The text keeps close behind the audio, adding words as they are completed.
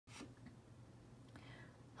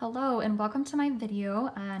Hello and welcome to my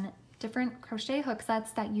video on different crochet hook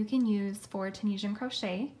sets that you can use for Tunisian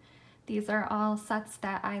crochet. These are all sets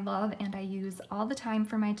that I love and I use all the time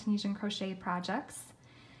for my Tunisian crochet projects.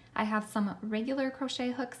 I have some regular crochet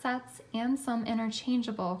hook sets and some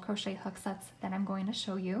interchangeable crochet hook sets that I'm going to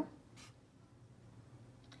show you.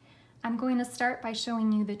 I'm going to start by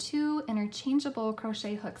showing you the two interchangeable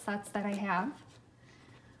crochet hook sets that I have.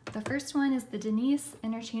 The first one is the Denise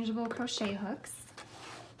interchangeable crochet hooks.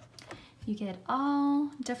 You get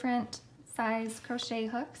all different size crochet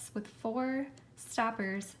hooks with 4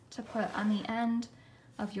 stoppers to put on the end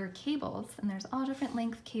of your cables, and there's all different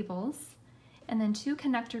length cables, and then 2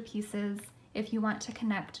 connector pieces if you want to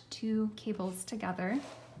connect 2 cables together.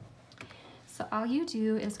 So all you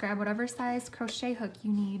do is grab whatever size crochet hook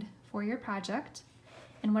you need for your project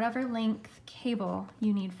and whatever length cable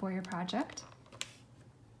you need for your project,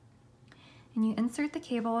 and you insert the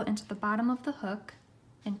cable into the bottom of the hook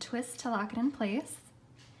and twist to lock it in place.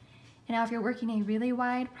 And now if you're working a really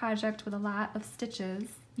wide project with a lot of stitches,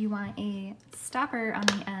 you want a stopper on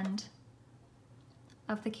the end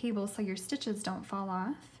of the cable so your stitches don't fall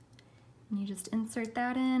off. And you just insert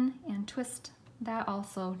that in and twist that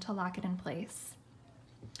also to lock it in place.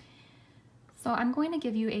 So I'm going to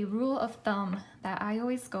give you a rule of thumb that I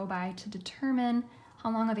always go by to determine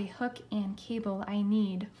how long of a hook and cable I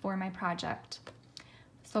need for my project.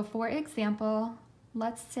 So for example,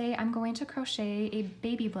 let's say I'm going to crochet a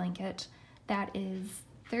baby blanket that is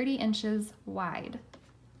 30 inches wide.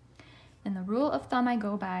 And the rule of thumb I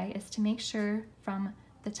go by is to make sure from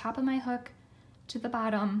the top of my hook to the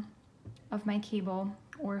bottom of my cable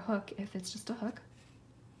or hook, if it's just a hook,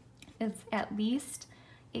 is at least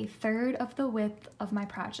 1/3 of the width of my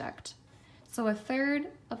project. So 1/3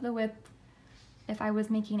 of the width, if I was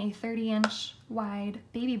making a 30-inch wide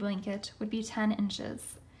baby blanket, would be 10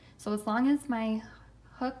 inches. So as long as my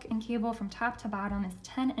hook and cable from top to bottom is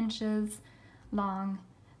 10 inches long,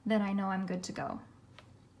 then I know I'm good to go.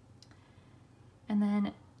 And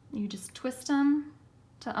then you just twist them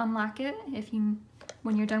to unlock it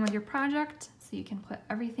when you're done with your project, so you can put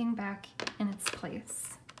everything back in its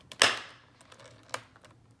place.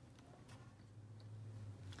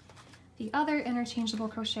 The other interchangeable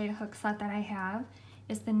crochet hook set that I have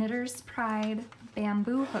is the Knitter's Pride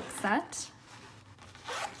bamboo hook set.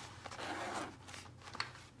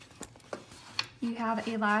 You have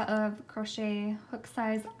a lot of crochet hook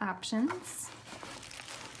size options.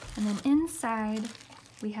 And then inside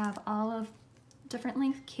we have all of different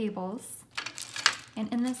length cables.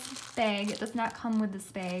 And in this bag, it does not come with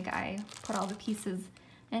this bag, I put all the pieces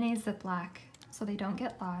in a Ziploc so they don't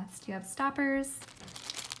get lost. You have stoppers,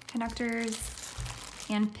 connectors,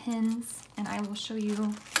 and pins, and I will show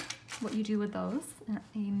you what you do with those in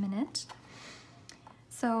a minute.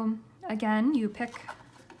 So again, you pick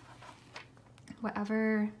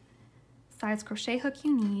whatever size crochet hook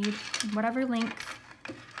you need, whatever length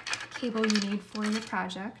cable you need for your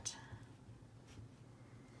project.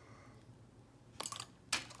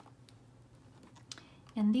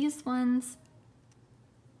 And these ones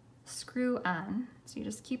screw on, so you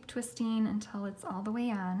just keep twisting until it's all the way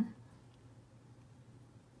on.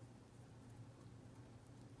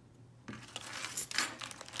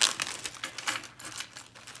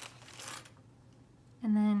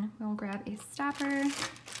 And then we'll grab a stopper,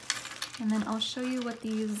 and then I'll show you what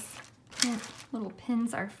these little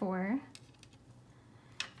pins are for.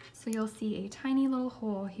 So you'll see a tiny little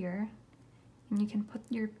hole here, and you can put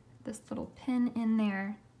this little pin in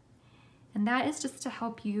there, and that is just to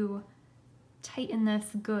help you tighten this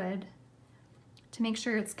good to make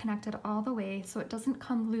sure it's connected all the way so it doesn't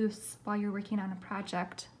come loose while you're working on a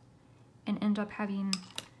project and end up having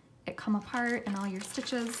it come apart and all your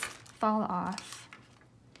stitches fall off.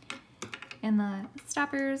 And the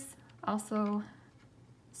stoppers also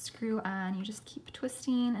screw on. You just keep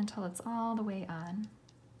twisting until it's all the way on.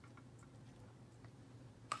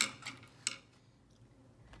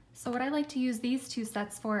 So what I like to use these two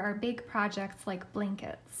sets for are big projects like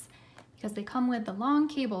blankets, because they come with the long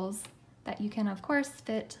cables that you can of course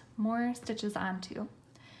fit more stitches onto.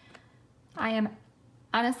 I am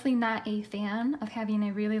honestly not a fan of having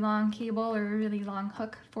a really long cable or a really long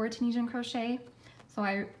hook for Tunisian crochet, so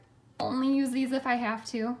I only use these if I have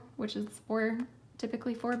to, which is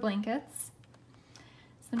typically for blankets.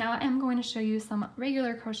 So now I'm going to show you some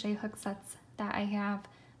regular crochet hook sets that I have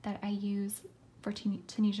that I use for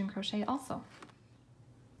Tunisian crochet also.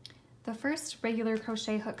 The first regular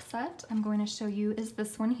crochet hook set I'm going to show you is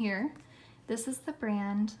this one here. This is the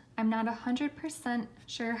brand. I'm not 100%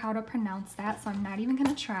 sure how to pronounce that, so I'm not even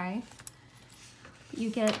going to try. But you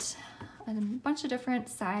get a bunch of different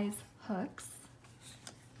size hooks.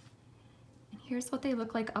 Here's what they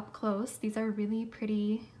look like up close. These are really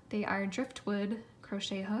pretty. They are driftwood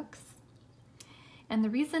crochet hooks. And the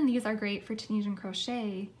reason these are great for Tunisian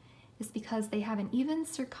crochet is because they have an even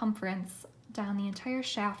circumference down the entire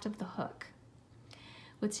shaft of the hook.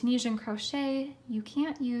 With Tunisian crochet, you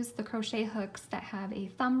can't use the crochet hooks that have a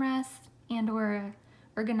thumb rest and or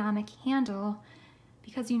ergonomic handle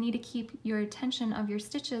because you need to keep your tension of your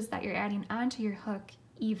stitches that you're adding onto your hook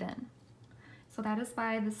even. So that is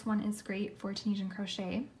why this one is great for Tunisian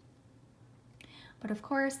crochet. But of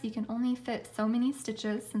course, you can only fit so many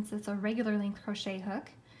stitches since it's a regular length crochet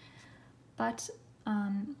hook. But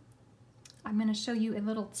I'm going to show you a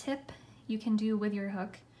little tip you can do with your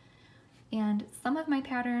hook. And some of my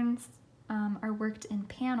patterns are worked in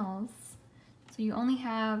panels, so you only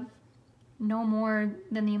have no more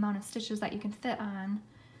than the amount of stitches that you can fit on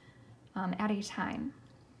at a time.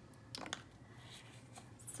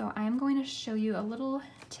 So I'm going to show you a little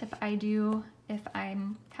tip I do if I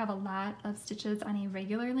have a lot of stitches on a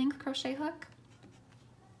regular length crochet hook.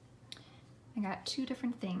 I got two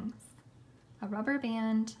different things, a rubber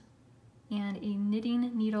band and a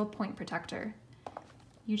knitting needle point protector.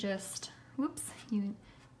 You just, you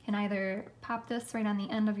can either pop this right on the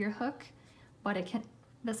end of your hook, but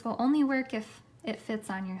this will only work if it fits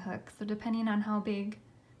on your hook, so depending on how big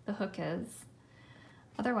the hook is.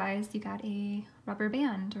 Otherwise, you got a rubber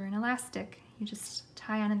band or an elastic. You just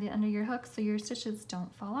tie on the end of your hook so your stitches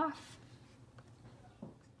don't fall off.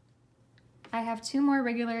 I have two more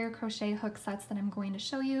regular crochet hook sets that I'm going to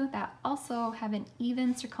show you that also have an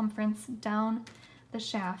even circumference down the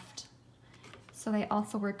shaft. So they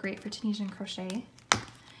also work great for Tunisian crochet.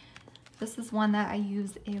 This is one that I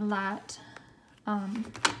use a lot.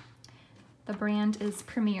 The brand is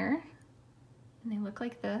Premier, and they look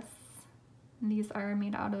like this. And these are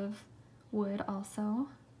made out of wood also.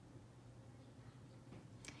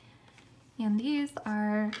 And these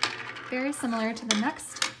are very similar to the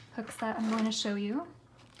next hook set I'm going to show you.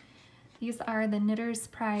 These are the Knitter's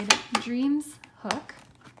Pride Dreams hook.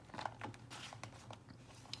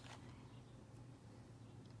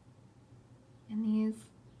 And these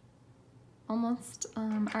almost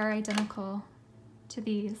are identical to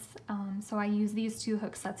these. So I use these two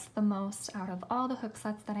hook sets the most out of all the hook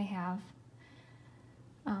sets that I have.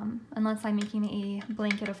 Unless I'm making a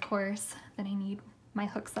blanket, of course, then I need my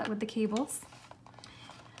hook set with the cables.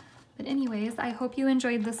 But anyways, I hope you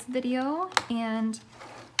enjoyed this video, and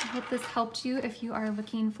I hope this helped you if you are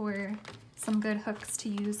looking for some good hooks to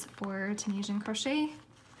use for Tunisian crochet.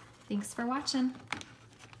 Thanks for watching.